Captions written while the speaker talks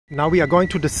Now we are going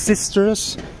to the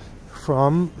sisters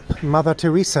from Mother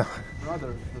Teresa.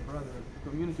 The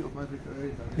community of Mother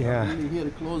Teresa. Yeah. Really here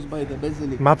close by the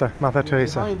basilica. Mother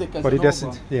Teresa. Behind the But it Casanova.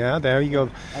 doesn't. Yeah, there you go.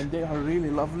 And they are really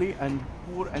lovely and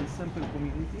poor and simple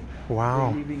community. Wow.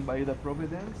 They're living by the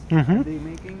Providence. Mhm. And they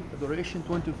making adoration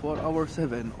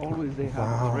 24/7. Always they have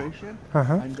Wow. adoration.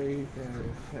 And they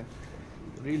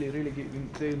really giving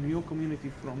the new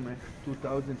community from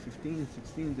 2015,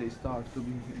 16 they start to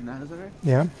be in Nazareth.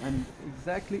 Yeah. And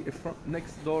exactly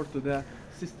next door to the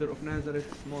Sister of Nazareth,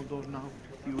 small door now,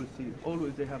 you will see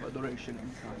always they have adoration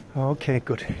inside. Okay,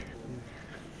 good.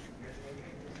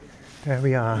 There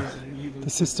we are. The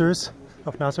Sisters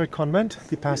of Nazareth Convent.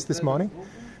 We passed this morning.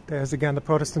 There's again the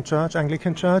Protestant Church,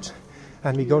 Anglican Church,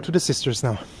 and we go to the Sisters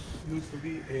now. Used to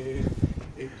be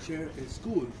a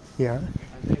school. Yeah. And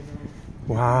they now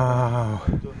Wow.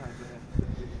 to have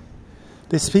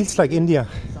This feels like India.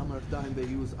 summertime they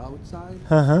use outside.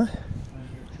 Uh-huh. And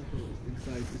the chapel is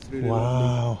inside. It's really lovely.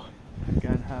 Wow. You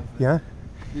can have. Yeah.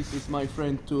 This is my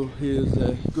friend too. He is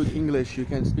good English. You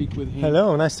can speak with him.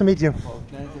 Hello, nice to meet you.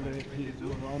 About Nazareth. He is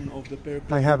one of the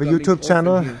people. I have a coming YouTube often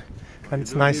channel here. and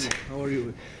it's nice. How are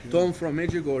you? Tom from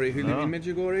Medjugorje. He lives in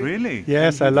Medjugorje. Really?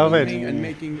 Yes, I love it. And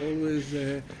making always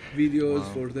videos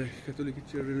for the Catholic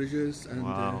religious and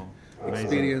Amazing.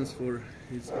 experience for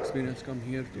his experience come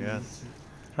here. To Yes.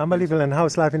 Unbelievable. And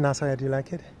how's life in Nazareth? Do you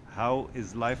like it? How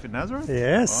is life in Nazareth?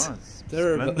 Yes. Oh,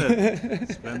 Terrible.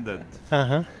 splendid. Splendid.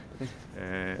 Uh-huh.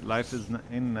 Life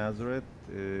in Nazareth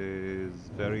is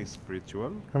very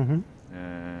spiritual. Mm-hmm.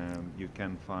 You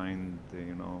can find,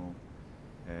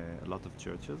 a lot of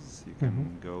churches. You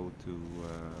can go to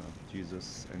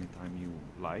Jesus anytime you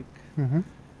like. Mm-hmm.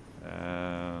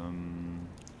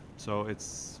 So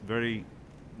it's very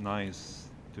nice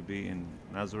to be in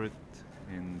Nazareth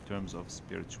in terms of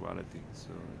spirituality. So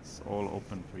it's all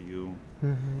open for you.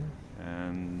 Mm-hmm.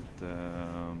 And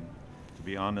to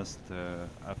be honest,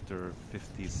 after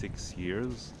 56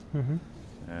 years, Mm-hmm.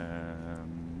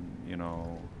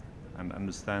 and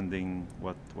understanding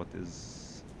what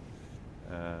is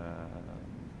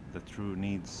the true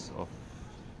needs of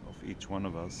each one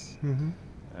of us, Mm-hmm.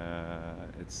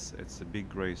 it's a big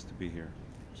grace to be here.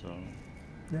 So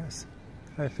Yes.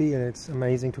 I feel it's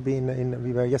amazing to be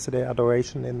we were yesterday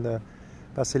adoration in the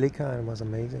Basilica and it was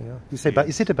amazing. Yeah? You say, Yes.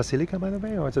 is it a basilica by the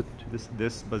way, or is it?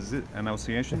 this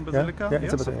Annunciation Basilica? Yeah, it's a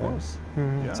Yes, of basilica. course.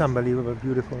 Mhm. Yes. It's unbelievable,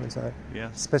 beautiful inside.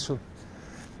 Yes. Special.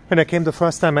 When I came the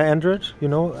first time, I entered,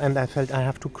 and I felt I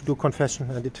have to do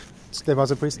confession. I did. There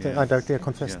was a priest. I Yes. directly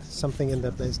confessed Yes. something in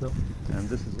that place. No. And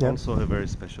this is Yeah. also a very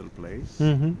special place.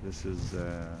 Mhm. This is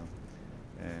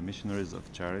Missionaries of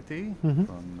Charity Mhm.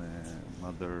 from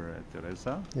Mother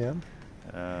Teresa. Yeah.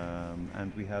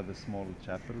 And we have a small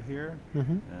chapel here,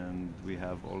 Mhm. and we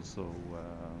have also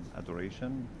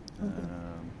adoration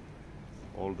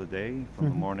all the day, from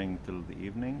the Mhm. morning till the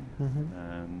evening. Mhm.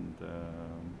 And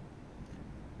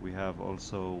we have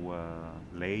also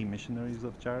lay missionaries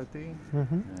of charity.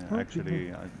 Mhm. Oh,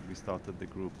 Actually, we started the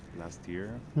group last year,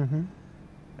 Mhm.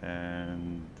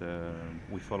 and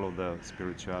we follow the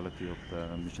spirituality of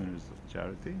the missionaries of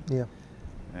charity Yeah.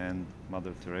 and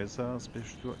Mother Teresa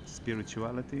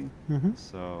spirituality. Mhm.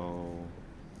 So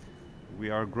we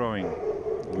are growing.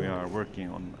 We are working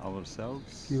on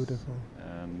ourselves. Beautiful.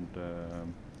 And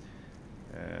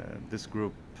this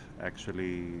group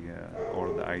actually,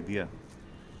 or the idea,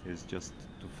 is just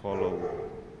to follow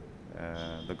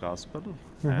the gospel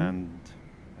and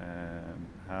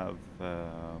have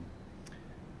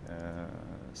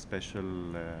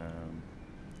special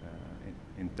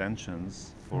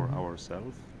intentions for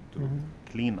ourselves, to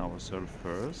clean ourselves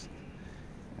first,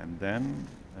 and then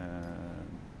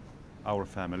our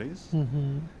families,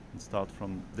 and start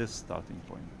from this starting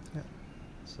point. Yeah.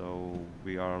 So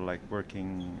we are like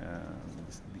working,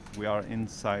 we are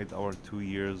inside our 2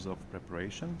 years of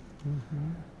preparation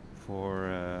for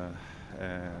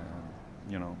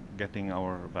getting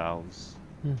our vows.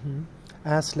 Mhm.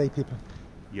 As lay people.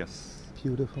 Yes,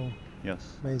 Beautiful.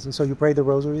 yes. Amazing. So you pray the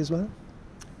rosary as well?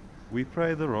 We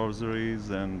pray the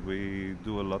rosaries and we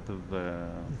do a lot of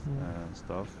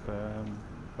stuff,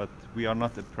 but we are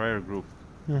not a prayer group.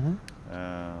 Mhm.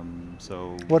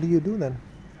 So, What do you do then?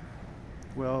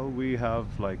 well, we have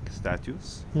like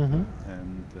statues, Mhm.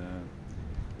 and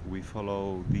we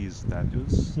follow these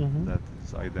statues that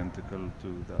is identical to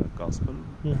the gospel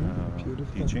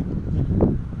Beautiful. teaching.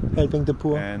 Helping the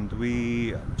poor. And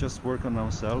we just work on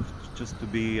ourselves just to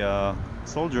be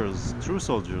soldiers, true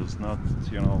soldiers, not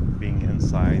being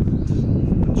inside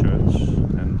the church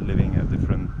and living a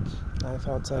different Life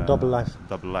outside, double life.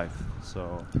 Double life.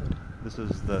 So this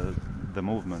is the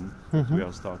movement we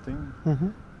are starting,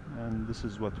 and this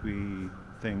is what we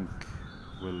think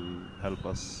will help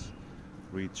us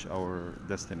reach our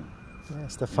destiny.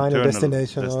 Yes, the final Eternal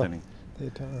destination. destiny. The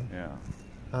eternal. Yeah.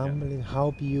 Unbelievable.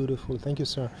 How beautiful. Thank you,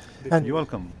 sir. You're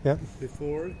welcome. Yeah.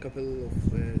 Before a couple of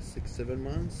 6-7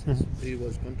 months, he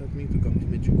was contacting me to come to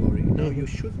Medjugorje. Now you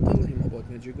should tell him about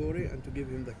Medjugorje and to give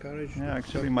him the courage. Yeah, to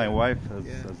actually, come my there. wife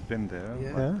has been there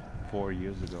Yeah. 4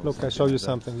 years ago. Look, I show you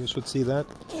something. You should see that.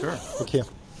 Sure. Look here.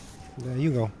 There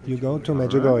you go. You go to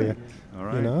Medjugorje. All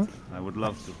right. You know? I would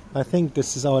love to. I think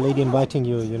this is Our Lady inviting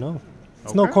you, you know.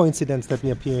 It's no Okay. coincidence that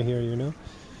we appear here, you know.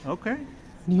 Okay.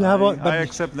 You have I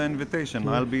accept the invitation.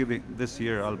 I'll be this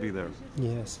year. I'll be there.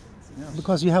 Yes. Yes.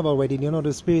 Because you have already, you know,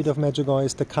 the spirit of Medjugorje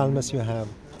is the calmness you have.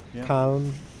 Yeah.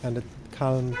 Calm and a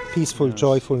calm, peaceful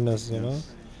joyfulness, you know.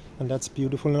 And that's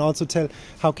beautiful. And also tell,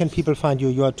 how can people find you?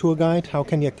 You are a tour guide. How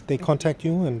can they contact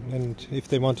you? And if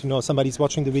they want to know, somebody's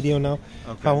watching the video now,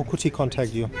 Okay. how could he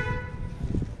contact you?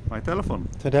 My telephone.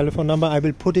 The telephone number, I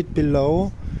will put it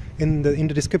below in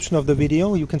the description of the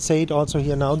video. You can say it also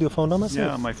here now, your phone number.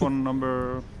 Yeah, my phone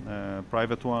number,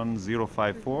 private one,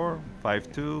 054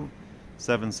 52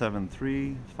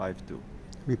 773 52.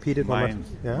 Repeat it one more time.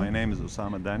 Yeah. My name is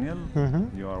Osama Daniel.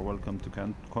 Mhm. You are welcome to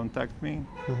contact me.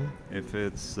 If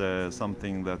it's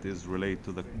something that is related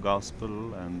to the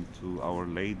gospel and to Our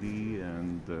Lady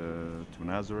and to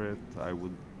Nazareth, I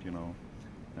would, you know,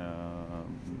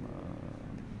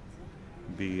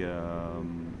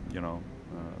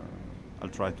 I'll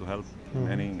try to help in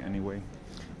any way.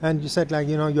 And you said, like,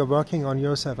 you know, you're working on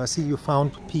yourself. I see you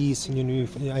found peace, and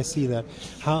I see that.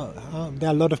 How there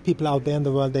are a lot of people out there in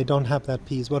the world, they don't have that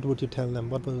peace. What would you tell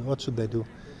them? What should they do?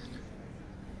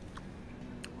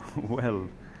 Well,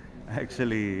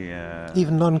 actually,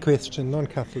 Even non-Christian,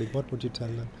 non-Catholic, what would you tell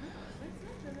them?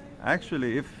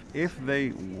 actually, if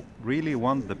they really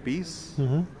want the peace,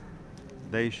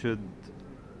 they should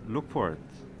look for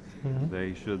it.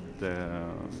 They should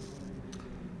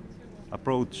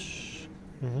approach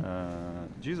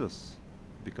Jesus,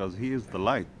 because he is the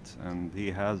light and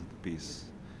he has the peace.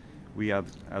 We have,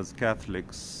 as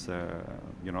Catholics,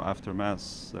 you know, after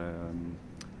Mass,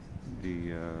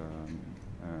 the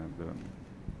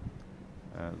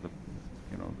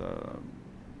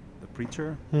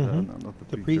preacher, not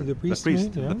the preacher, the priest,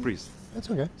 yeah. the priest. That's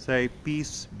okay. Say,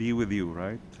 peace be with you,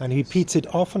 right? And he repeats it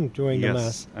often during the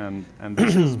Mass. and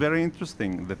this is very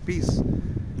interesting. The peace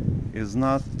is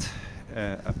not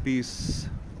a peace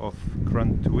of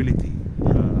tranquility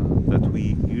that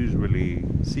we usually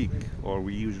seek or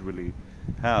we usually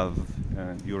have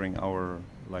during our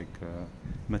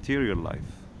material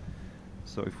life.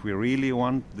 So if we really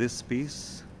want this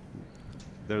peace,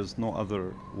 there's no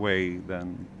other way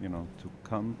than, you know, to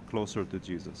come closer to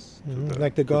Jesus. To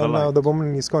Like the girl now, light. the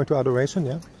woman is going to adoration,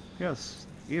 yeah? Yes,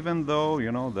 even though,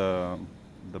 you know,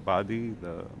 the body,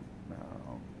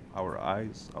 our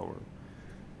eyes, our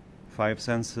 5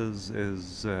 senses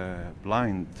is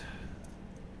blind.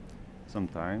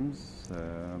 Sometimes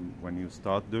when you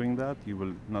start doing that, you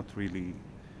will not really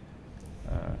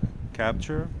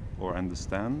capture or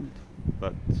understand.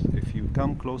 But if you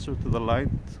come closer to the light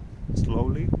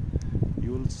slowly,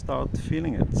 you will start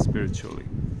feeling it spiritually.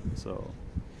 So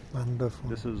Wonderful.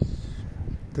 this is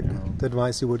The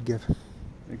advice you would give.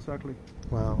 exactly.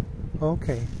 Wow.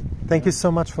 Okay. Thank you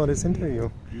so much for this interview.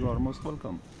 You are most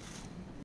welcome.